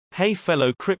Hey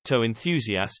fellow crypto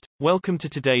enthusiast, welcome to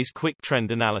today's quick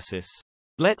trend analysis.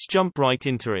 Let's jump right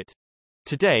into it.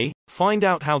 Today, find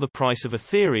out how the price of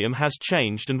Ethereum has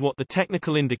changed and what the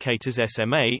technical indicators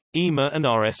SMA, EMA and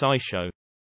RSI show.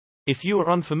 If you are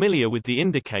unfamiliar with the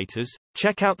indicators,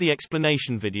 check out the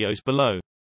explanation videos below.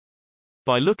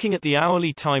 By looking at the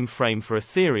hourly time frame for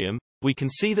Ethereum, we can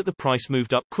see that the price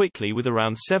moved up quickly with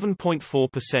around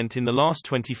 7.4% in the last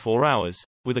 24 hours,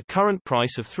 with a current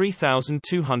price of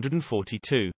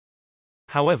 $3,242.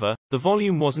 However, the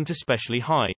volume wasn't especially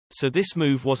high, so this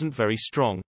move wasn't very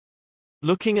strong.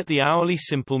 Looking at the hourly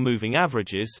simple moving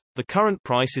averages, the current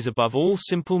price is above all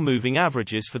simple moving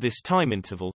averages for this time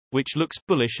interval, which looks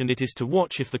bullish, and it is to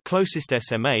watch if the closest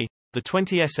SMA, the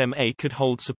 20 SMA, could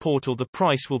hold support or the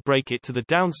price will break it to the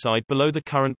downside below the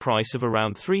current price of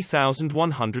around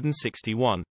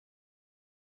 $3,161.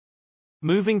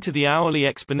 Moving to the hourly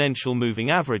exponential moving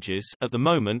averages, at the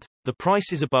moment, the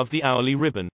price is above the hourly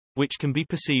ribbon, which can be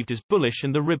perceived as bullish,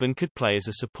 and the ribbon could play as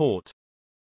a support.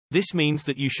 This means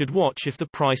that you should watch if the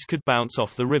price could bounce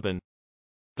off the ribbon.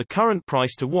 The current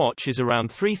price to watch is around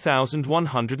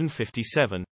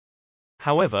 $3,157.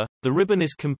 However, the ribbon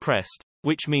is compressed,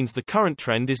 which means the current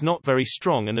trend is not very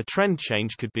strong and a trend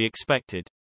change could be expected.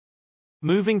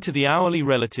 Moving to the hourly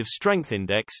relative strength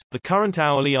index, the current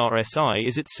hourly RSI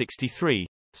is at 63,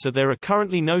 so there are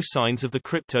currently no signs of the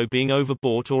crypto being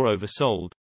overbought or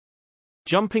oversold.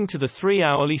 Jumping to the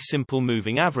 3-hourly simple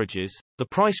moving averages, the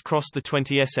price crossed the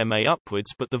 20 SMA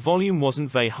upwards, but the volume wasn't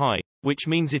very high, which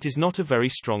means it is not a very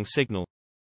strong signal.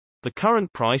 The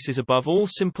current price is above all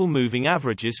simple moving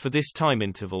averages for this time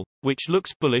interval, which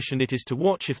looks bullish, and it is to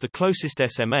watch if the closest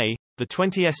SMA, the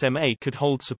 20 SMA, could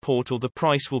hold support or the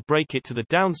price will break it to the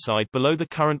downside below the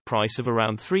current price of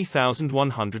around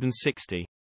 $3,160.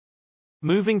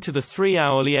 Moving to the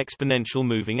 3-hourly exponential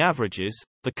moving averages,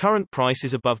 the current price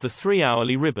is above the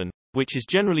 3-hourly ribbon, which is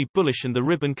generally bullish, and the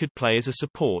ribbon could play as a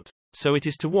support, so it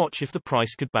is to watch if the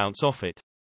price could bounce off it.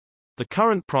 The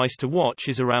current price to watch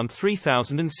is around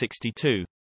 $3,062.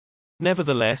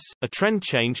 Nevertheless, a trend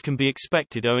change can be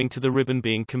expected owing to the ribbon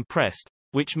being compressed,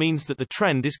 which means that the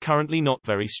trend is currently not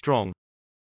very strong.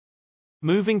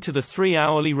 Moving to the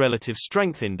 3-hourly relative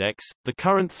strength index, the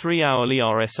current 3-hourly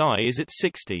RSI is at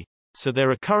 60, so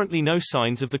there are currently no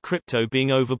signs of the crypto being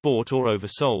overbought or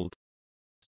oversold.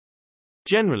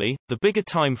 Generally, the bigger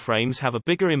time frames have a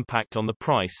bigger impact on the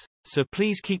price, so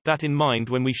please keep that in mind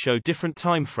when we show different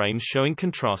time frames showing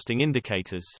contrasting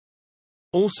indicators.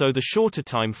 Also, the shorter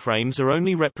time frames are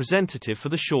only representative for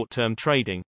the short-term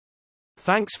trading.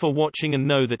 Thanks for watching, and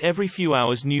know that every few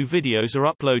hours new videos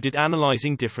are uploaded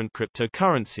analyzing different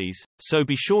cryptocurrencies, so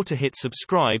be sure to hit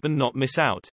subscribe and not miss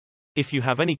out. If you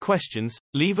have any questions,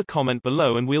 leave a comment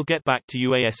below and we'll get back to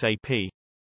you ASAP.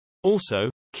 Also,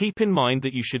 keep in mind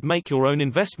that you should make your own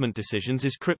investment decisions,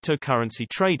 as cryptocurrency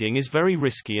trading is very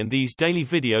risky, and these daily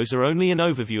videos are only an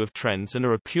overview of trends and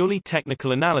are a purely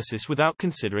technical analysis without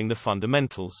considering the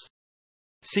fundamentals.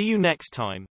 See you next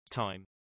time.